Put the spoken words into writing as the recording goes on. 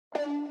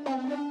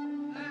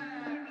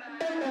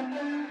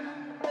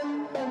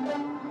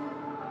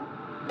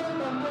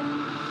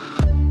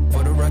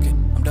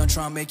I'm done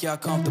trying to make y'all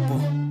comfortable.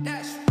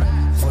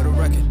 For the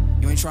record,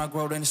 you ain't trying to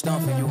grow, then it's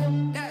done for you.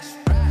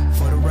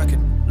 For the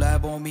record,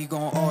 lab on me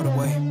going all the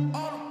way.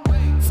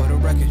 For the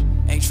record,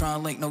 ain't trying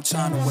to link, no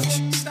time to waste.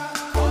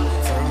 For the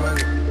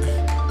record,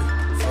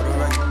 for the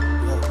record,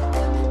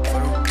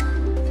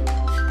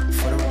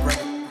 for the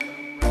record.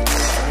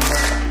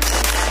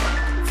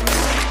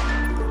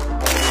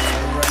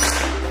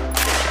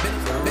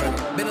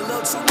 Been a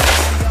little too much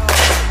for y'all.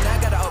 Now I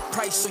gotta up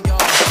price on y'all.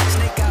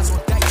 Snake eyes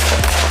on dice.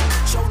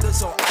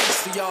 Shoulders on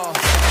ice for y'all.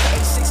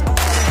 A6 all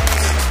day.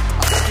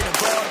 I'm looking at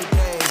ball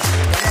today.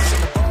 I'm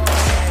watching the ball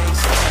days.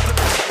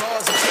 Flipping the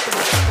balls and flipping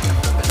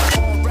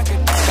on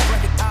record.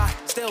 I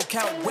still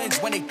count wins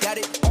when they got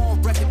it.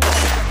 On record.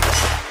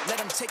 Let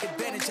them take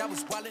advantage. I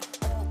was wildin'.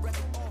 On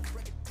record.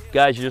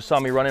 Guys, you just saw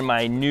me running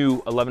my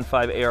new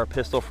 11.5 AR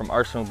pistol from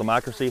Arsenal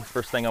Democracy.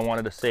 First thing I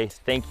wanted to say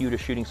thank you to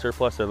Shooting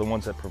Surplus. They're the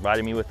ones that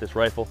provided me with this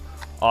rifle.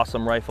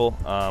 Awesome rifle,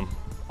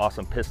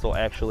 awesome pistol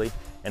actually,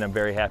 and I'm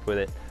very happy with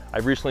it.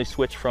 I've recently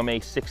switched from a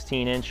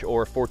 16-inch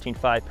or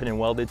 14.5 pin and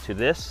welded to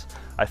this.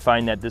 I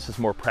find that this is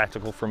more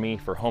practical for me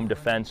for home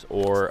defense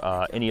or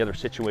any other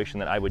situation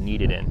that I would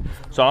need it in.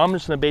 So I'm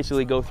just gonna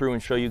basically go through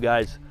and show you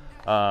guys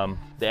the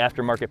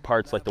aftermarket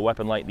parts like the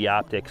weapon light, the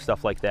optic,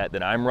 stuff like that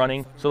that I'm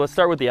running. So let's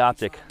start with the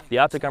optic. The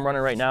optic I'm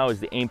running right now is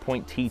the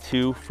Aimpoint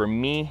T2. For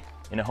me,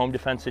 in a home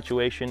defense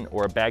situation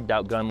or a bagged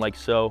out gun like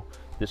so,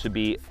 this would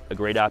be a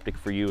great optic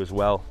for you as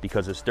well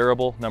because it's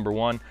durable, number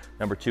one.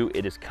 Number two,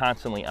 it is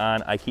constantly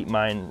on. I keep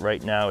mine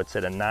right now, it's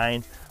at a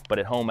 9, but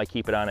at home I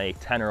keep it on a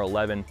 10 or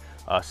 11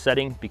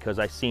 setting because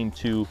I seem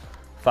to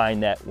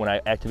find that when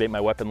I activate my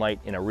weapon light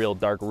in a real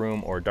dark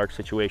room or dark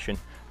situation,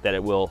 that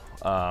it will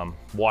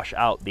wash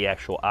out the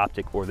actual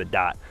optic or the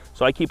dot.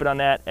 So I keep it on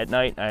that at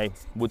night. I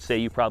would say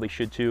you probably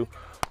should too,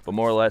 but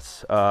more or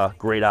less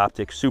great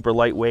optic, super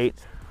lightweight.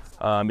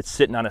 It's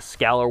sitting on a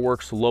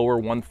ScalarWorks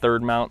lower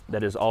 1/3 mount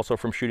that is also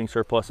from Shooting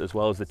Surplus, as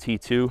well as the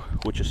T2,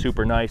 which is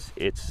super nice.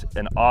 It's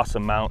an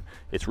awesome mount.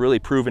 It's really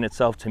proven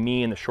itself to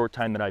me in the short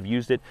time that I've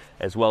used it,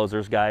 as well as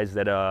there's guys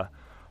that are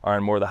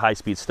on more of the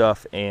high-speed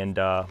stuff and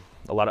a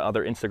lot of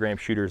other Instagram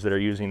shooters that are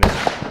using this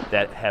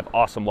that have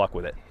awesome luck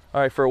with it.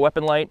 All right, for a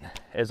weapon light,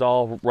 as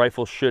all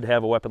rifles should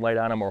have a weapon light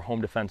on them, or home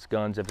defense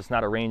guns, if it's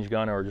not a range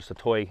gun or just a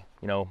toy,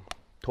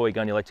 toy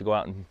gun you like to go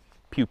out and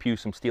pew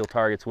some steel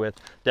targets with,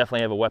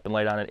 definitely have a weapon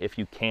light on it if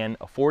you can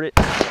afford it.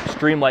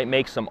 Streamlight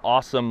makes some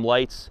awesome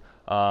lights.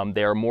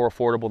 They are more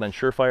affordable than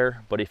Surefire,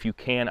 but if you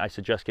can, I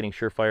suggest getting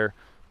Surefire.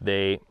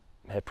 They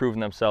have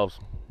proven themselves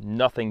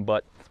nothing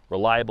but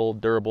reliable,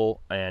 durable,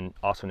 and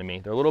awesome to me.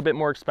 They're a little bit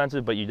more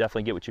expensive, but you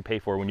definitely get what you pay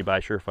for when you buy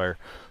Surefire.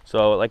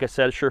 So like I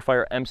said,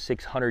 Surefire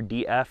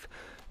M600DF.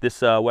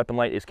 This weapon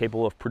light is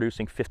capable of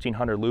producing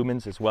 1500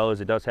 lumens, as well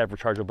as it does have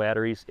rechargeable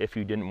batteries if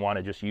you didn't want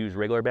to just use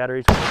regular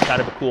batteries, which is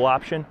kind of a cool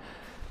option.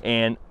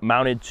 And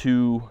mounted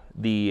to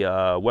the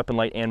weapon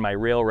light and my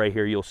rail right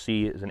here, you'll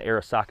see is an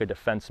Arasaka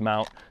defense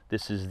mount.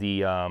 This is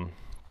the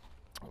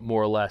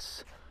more or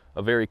less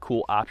a very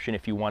cool option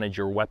if you wanted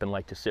your weapon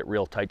light to sit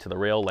real tight to the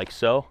rail like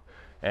so.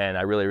 And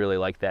I really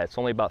like that. It's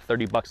only about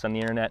 30 bucks on the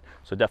internet,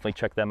 so definitely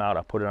check them out.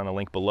 I'll put it on the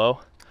link below.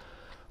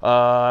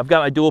 I've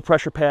got my dual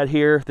pressure pad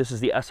here. This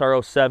is the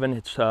SR07.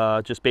 It's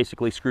just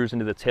basically screws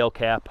into the tail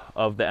cap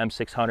of the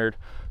M600.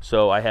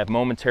 So I have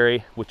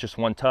momentary with just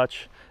one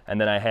touch, and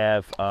then I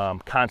have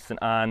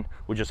constant on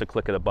with just a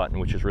click of the button,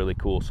 which is really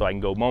cool. So I can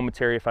go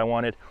momentary if I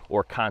wanted,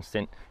 or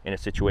constant in a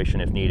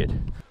situation if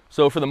needed.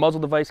 So for the muzzle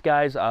device,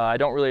 guys, I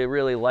don't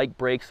really like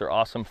brakes. They're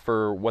awesome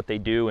for what they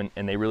do,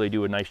 and they really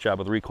do a nice job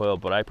with recoil,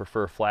 but I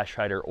prefer flash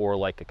hider or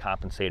like a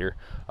compensator,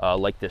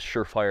 like this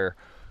Surefire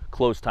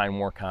closed tine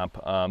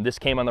Warcomp. This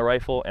came on the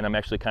rifle, and I'm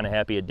actually kind of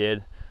happy it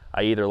did.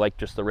 I either like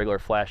just the regular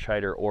flash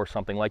hider or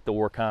something like the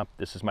Warcomp.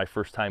 This is my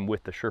first time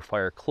with the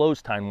Surefire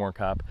closed tine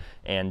Warcomp,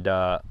 and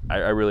I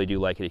really do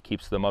like it. It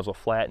keeps the muzzle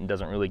flat and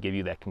doesn't really give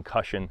you that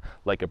concussion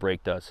like a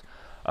brake does.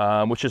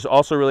 Which is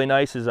also really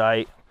nice is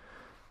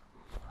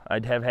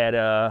I'd have had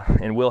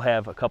and will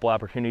have a couple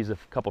opportunities of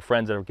a couple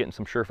friends that are getting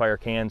some Surefire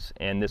cans,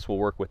 and this will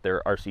work with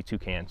their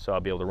RC2 cans, so I'll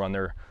be able to run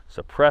their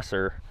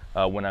suppressor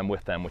when I'm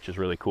with them, which is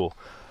really cool.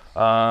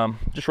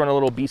 Just run a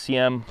little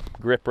BCM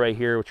grip right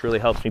here, which really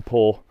helps me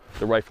pull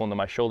the rifle into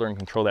my shoulder and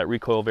control that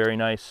recoil very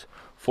nice.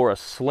 For a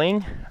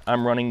sling,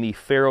 I'm running the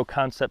Faro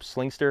Concept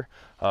Slingster.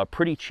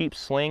 Pretty cheap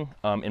sling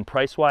in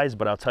price wise,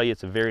 but I'll tell you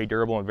it's very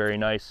durable and very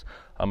nice.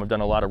 I've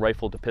done a lot of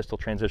rifle to pistol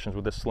transitions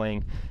with this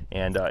sling,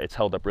 and it's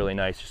held up really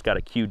nice. Just got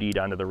a QD'd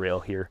onto the rail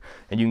here,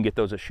 and you can get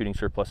those at Shooting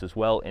Surplus as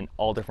well in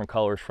all different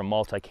colors, from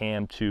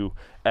multicam to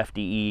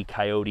FDE,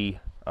 coyote,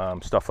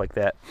 stuff like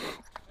that.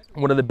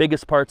 One of the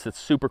biggest parts that's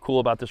super cool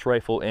about this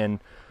rifle, and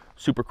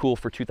super cool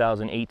for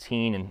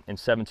 2018 and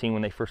 17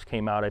 when they first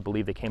came out, I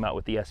believe they came out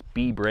with the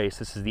SB brace.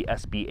 This is the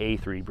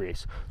SBA3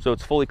 brace. So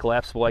it's fully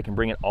collapsible. I can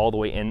bring it all the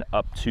way in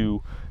up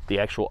to the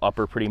actual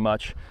upper pretty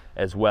much,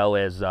 as well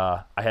as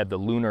I have the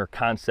Lunar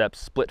Concept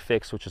Split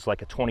Fix, which is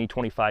like a $20,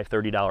 $25,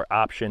 $30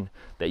 option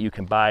that you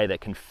can buy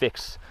that can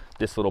fix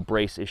this little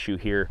brace issue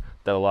here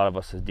that a lot of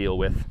us deal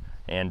with.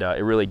 And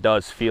it really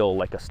does feel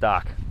like a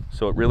stock.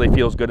 So it really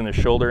feels good in the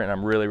shoulder, and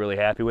I'm really, really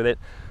happy with it.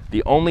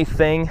 The only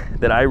thing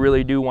that I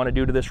really do want to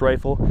do to this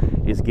rifle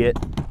is get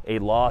a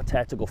Law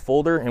tactical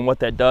folder, and what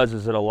that does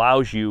is it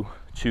allows you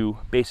to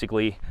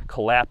basically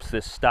collapse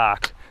this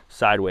stock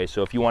sideways.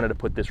 So if you wanted to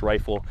put this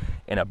rifle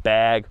in a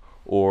bag,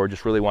 or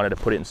just really wanted to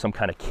put it in some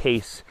kind of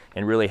case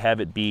and really have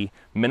it be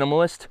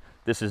minimalist,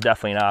 this is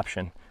definitely an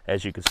option,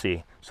 as you can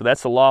see. So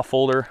that's the Law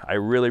folder. I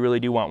really, really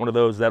do want one of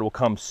those. That will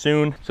come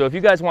soon. So if you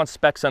guys want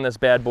specs on this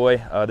bad boy,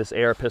 this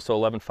AR pistol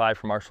 11.5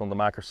 from Arsenal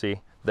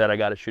Democracy that I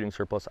got at Shooting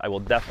Surplus, I will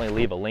definitely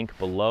leave a link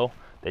below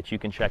that you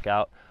can check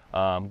out.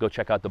 Go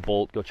check out the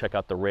bolt, go check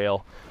out the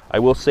rail. I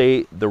will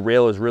say the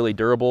rail is really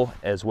durable,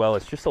 as well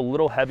as just a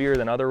little heavier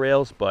than other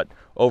rails, but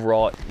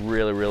overall it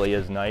really, really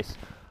is nice.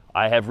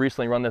 I have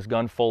recently run this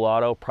gun full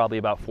auto, probably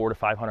about 400 to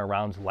 500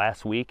 rounds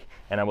last week,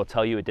 and I will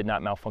tell you it did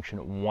not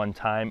malfunction one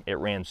time. It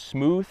ran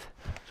smooth.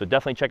 So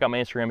definitely check out my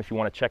Instagram if you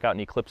want to check out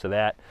any clips of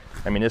that.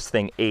 I mean, this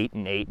thing 8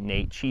 and 8 and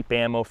 8, cheap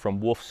ammo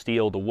from Wolf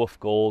Steel to Wolf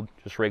Gold,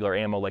 just regular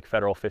ammo like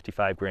Federal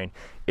 55 grain.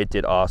 It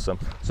did awesome.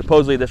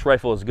 Supposedly this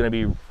rifle is going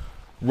to be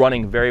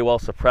running very well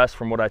suppressed.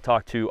 From what I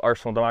talked to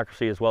Arsenal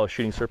Democracy as well as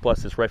Shooting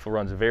Surplus, this rifle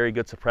runs very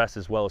good suppressed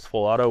as well as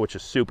full auto, which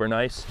is super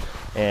nice.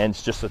 And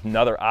it's just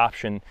another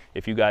option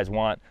if you guys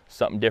want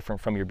something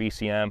different from your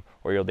BCM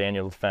or your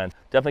Daniel Defense.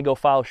 Definitely go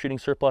follow Shooting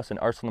Surplus and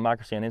Arsenal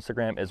Democracy on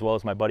Instagram, as well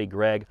as my buddy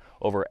Greg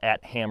over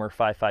at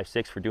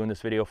Hammer556 for doing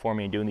this video for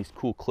me and doing these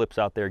cool clips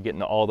out there,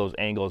 getting all those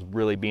angles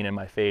really being in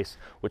my face,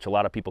 which a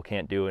lot of people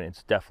can't do, and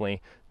it's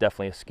definitely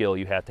a skill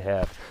you have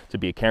to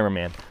be a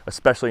cameraman,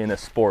 especially in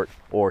this sport,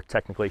 or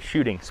technically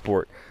shooting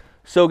sport.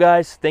 So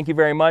guys, thank you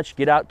very much.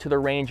 Get out to the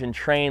range and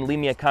train. Leave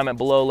me a comment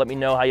below. Let me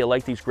know how you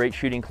like these great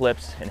shooting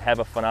clips, and have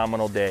a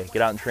phenomenal day.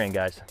 Get out and train,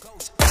 guys.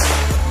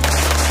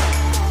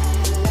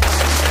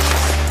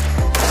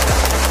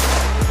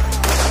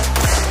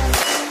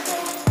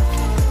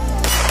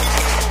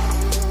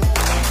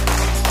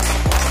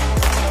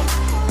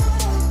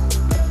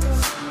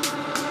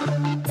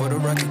 For the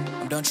record,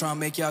 I'm done trying to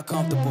make y'all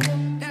comfortable.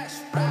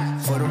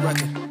 For the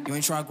record, you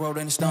ain't trying to grow,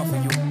 then it's done for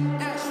you.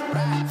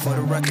 For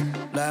the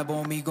record, lab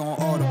on me going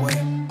all the way.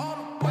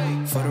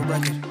 For the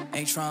record,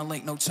 ain't trying to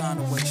link, no time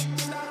to waste.